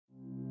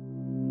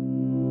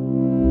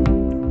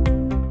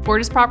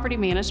Fortis Property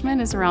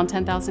Management is around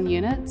 10,000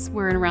 units.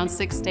 We're in around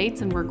 6 states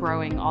and we're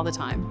growing all the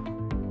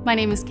time. My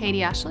name is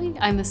Katie Ashley.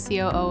 I'm the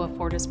COO of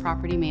Fortis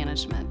Property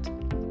Management.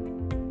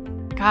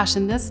 Gosh,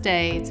 in this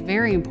day, it's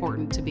very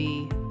important to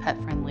be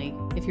pet friendly.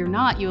 If you're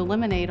not, you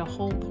eliminate a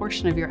whole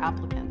portion of your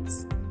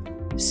applicants.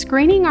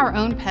 Screening our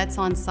own pets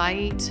on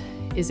site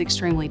is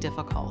extremely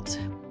difficult.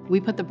 We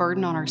put the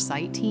burden on our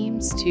site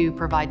teams to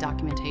provide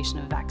documentation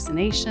of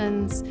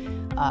vaccinations,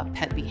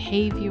 pet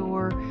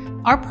behavior.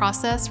 Our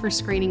process for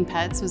screening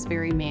pets was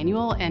very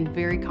manual and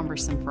very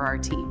cumbersome for our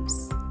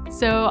teams.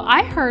 So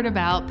I heard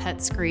about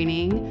pet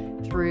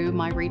screening through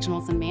my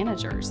regionals and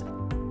managers.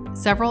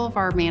 Several of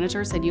our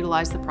managers had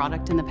utilized the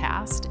product in the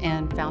past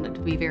and found it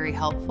to be very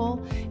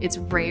helpful. It's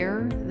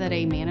rare that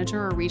a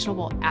manager or regional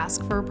will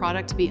ask for a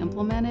product to be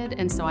implemented,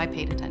 and so I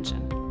paid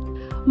attention.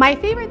 My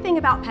favorite thing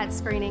about pet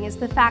screening is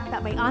the fact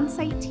that my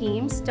on-site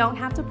teams don't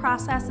have to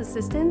process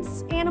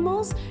assistance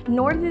animals,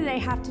 nor do they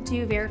have to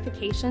do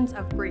verifications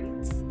of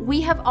breeds. We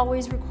have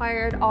always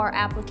required our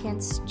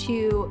applicants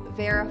to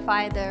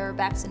verify their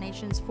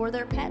vaccinations for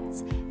their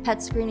pets.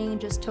 Pet screening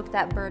just took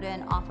that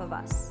burden off of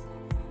us.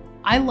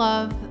 I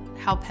love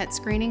how pet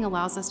screening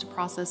allows us to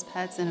process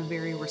pets in a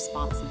very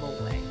responsible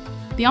way.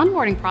 The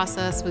onboarding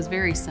process was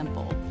very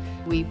simple.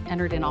 We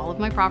entered in all of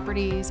my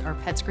properties, our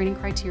pet screening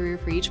criteria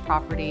for each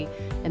property,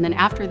 and then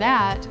after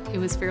that, it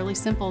was fairly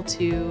simple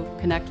to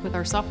connect with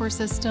our software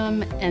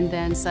system and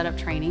then set up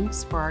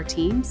trainings for our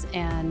teams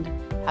and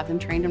have them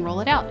trained and roll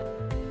it out.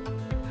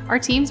 Our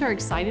teams are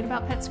excited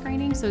about pet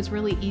screening, so it's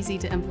really easy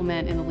to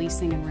implement in the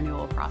leasing and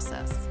renewal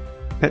process.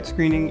 Pet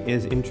screening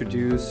is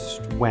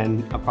introduced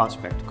when a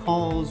prospect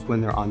calls,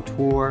 when they're on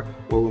tour,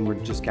 or when we're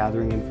just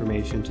gathering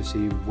information to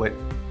see what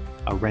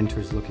a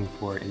renter is looking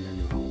for in their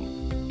new home.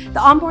 The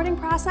onboarding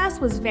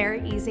process was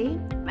very easy.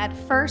 At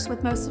first,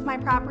 with most of my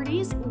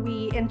properties,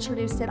 we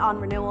introduced it on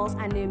renewals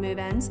and new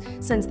move-ins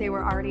since they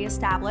were already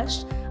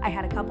established. I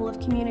had a couple of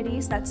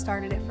communities that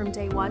started it from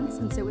day one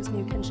since it was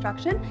new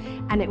construction,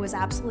 and it was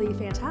absolutely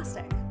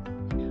fantastic.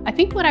 I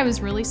think what I was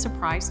really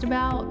surprised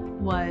about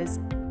was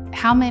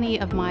how many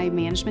of my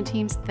management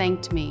teams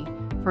thanked me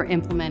for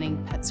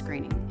implementing pet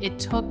screening. It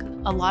took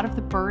a lot of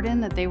the burden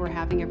that they were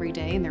having every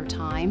day in their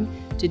time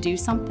to do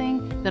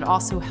something that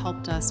also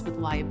helped us with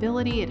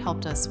liability, it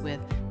helped us with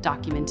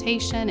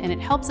documentation, and it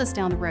helps us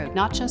down the road,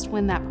 not just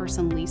when that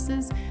person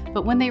leases,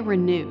 but when they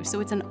renew. So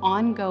it's an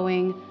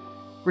ongoing,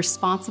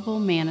 responsible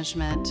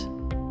management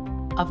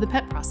of the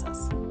pet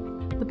process.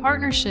 The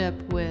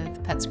partnership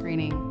with pet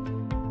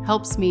screening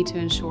helps me to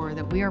ensure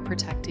that we are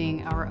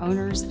protecting our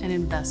owners and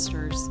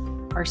investors,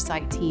 our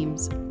site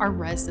teams, our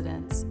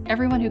residents,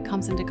 everyone who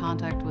comes into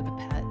contact with a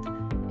pet.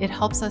 It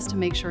helps us to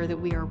make sure that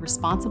we are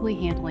responsibly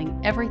handling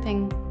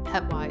everything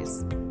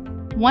pet-wise.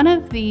 One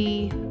of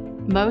the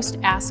most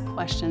asked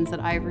questions that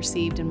I've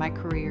received in my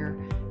career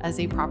as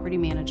a property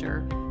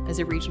manager, as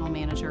a regional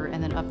manager,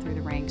 and then up through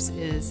the ranks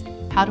is,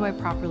 how do I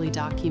properly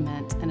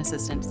document an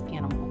assistance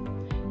animal?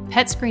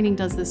 Pet screening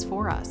does this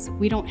for us.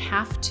 We don't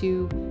have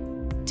to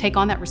take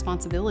on that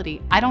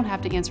responsibility. I don't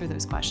have to answer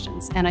those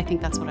questions, and I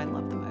think that's what I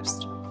love the most.